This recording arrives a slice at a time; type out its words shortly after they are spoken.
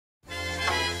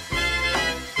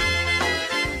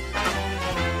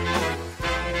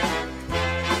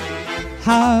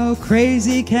How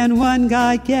crazy can one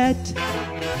guy get?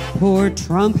 Poor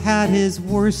Trump had his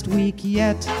worst week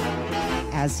yet.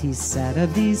 As he said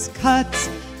of these cuts,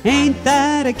 ain't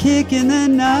that a kick in the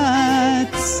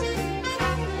nuts?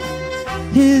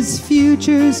 His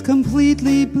future's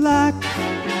completely black,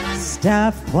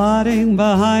 staff plotting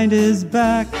behind his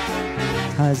back.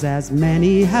 'Cause as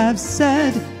many have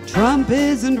said, Trump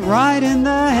isn't right in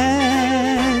the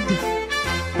head.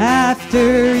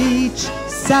 After each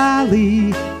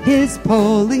sally, his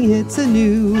polling hits a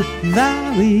new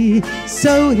valley.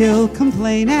 So he'll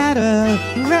complain at a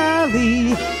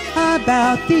rally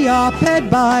about the op-ed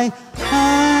by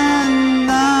anomoush.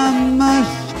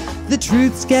 The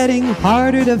truth's getting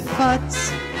harder to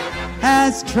futz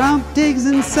as Trump digs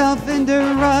himself into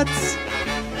ruts.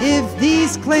 If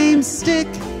these claims stick,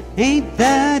 ain't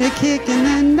that a kick in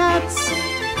the nuts?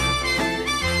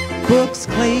 Books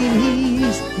claim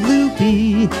he's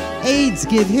loopy, aides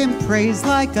give him praise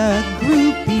like a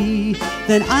groupie,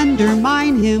 then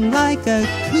undermine him like a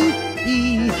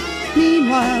coup-ie.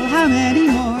 Meanwhile, how many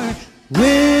more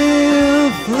will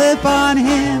flip on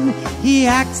him? He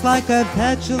acts like a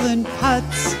petulant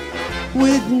putz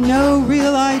with no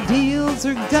real ideals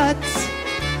or guts.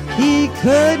 He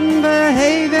couldn't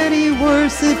behave any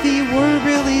worse if he were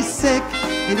really sick,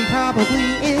 and he probably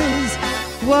is.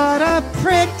 What a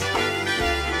prick!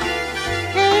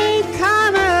 Ain't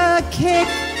kinda kick.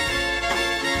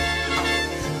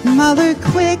 Mueller,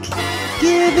 quick,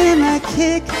 give him a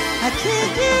kick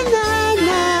in the